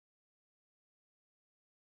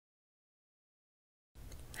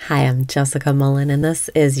Hi, I'm Jessica Mullen, and this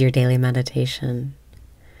is your daily meditation.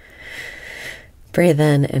 Breathe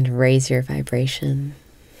in and raise your vibration.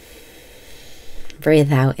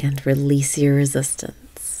 Breathe out and release your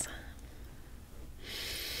resistance.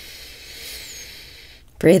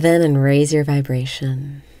 Breathe in and raise your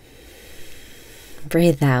vibration.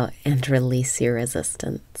 Breathe out and release your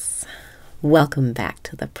resistance. Welcome back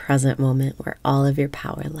to the present moment where all of your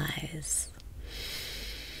power lies.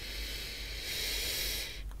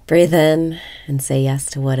 Breathe in and say yes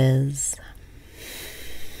to what is.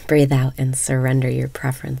 Breathe out and surrender your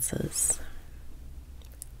preferences.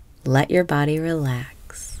 Let your body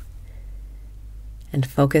relax and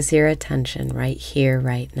focus your attention right here,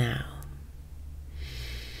 right now.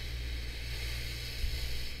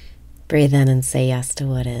 Breathe in and say yes to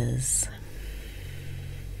what is.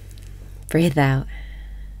 Breathe out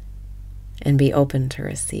and be open to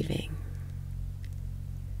receiving.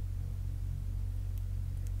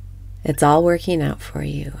 It's all working out for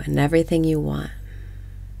you, and everything you want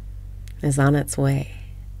is on its way.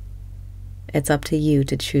 It's up to you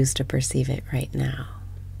to choose to perceive it right now.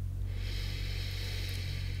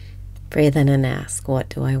 Breathe in and ask, what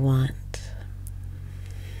do I want?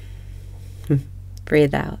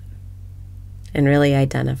 Breathe out and really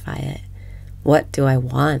identify it. What do I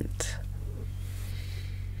want?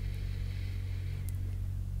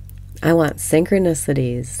 I want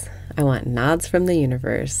synchronicities. I want nods from the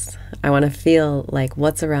universe. I want to feel like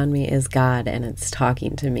what's around me is God and it's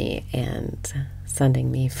talking to me and sending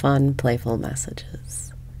me fun, playful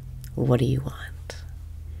messages. What do you want?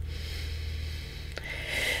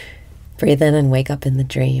 Breathe in and wake up in the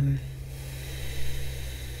dream.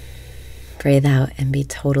 Breathe out and be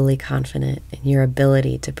totally confident in your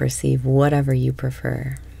ability to perceive whatever you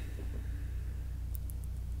prefer.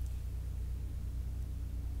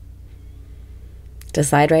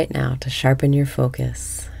 Decide right now to sharpen your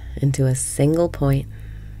focus into a single point.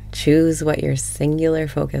 Choose what your singular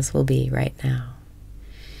focus will be right now.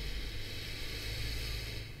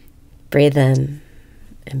 Breathe in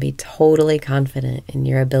and be totally confident in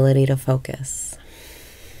your ability to focus.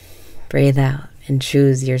 Breathe out and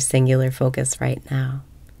choose your singular focus right now.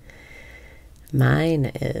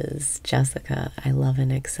 Mine is, Jessica, I love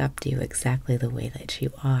and accept you exactly the way that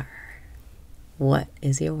you are. What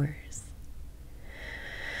is yours?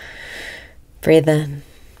 Breathe in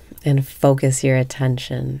and focus your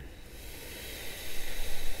attention.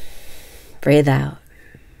 Breathe out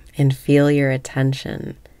and feel your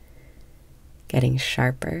attention getting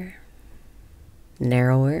sharper,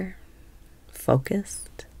 narrower,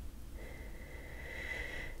 focused.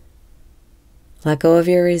 Let go of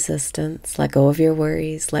your resistance, let go of your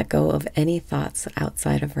worries, let go of any thoughts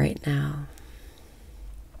outside of right now.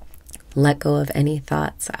 Let go of any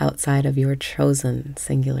thoughts outside of your chosen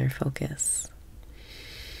singular focus.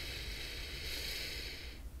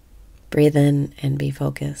 Breathe in and be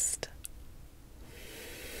focused.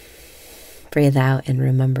 Breathe out and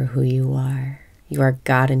remember who you are. You are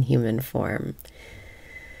God in human form.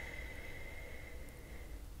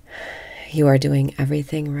 You are doing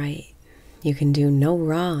everything right. You can do no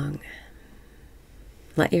wrong.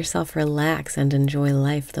 Let yourself relax and enjoy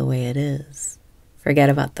life the way it is. Forget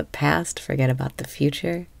about the past, forget about the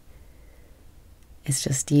future. It's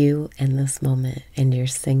just you and this moment and your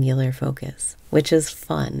singular focus, which is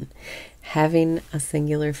fun. Having a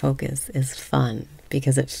singular focus is fun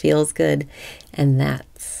because it feels good, and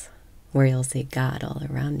that's where you'll see God all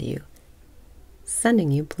around you,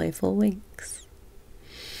 sending you playful winks.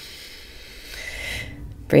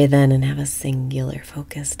 Breathe in and have a singular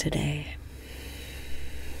focus today.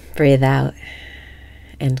 Breathe out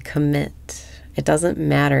and commit. It doesn't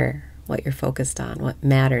matter what you're focused on. What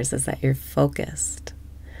matters is that you're focused.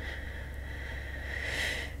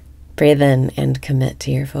 Breathe in and commit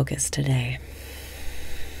to your focus today.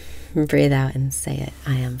 Breathe out and say it.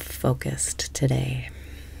 I am focused today.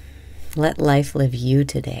 Let life live you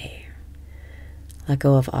today. Let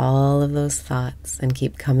go of all of those thoughts and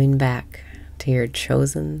keep coming back to your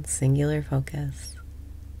chosen singular focus.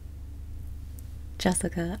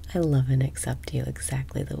 Jessica, I love and accept you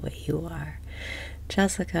exactly the way you are.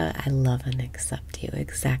 Jessica, I love and accept you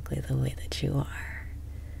exactly the way that you are.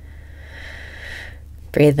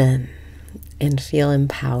 Breathe in and feel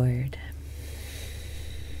empowered.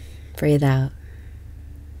 Breathe out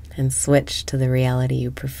and switch to the reality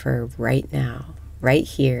you prefer right now, right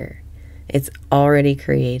here. It's already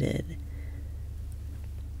created.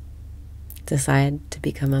 Decide to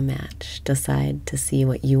become a match. Decide to see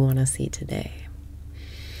what you want to see today.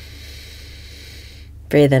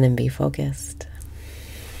 Breathe in and be focused.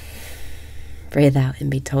 Breathe out and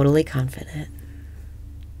be totally confident.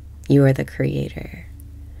 You are the creator.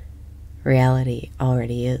 Reality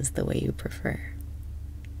already is the way you prefer.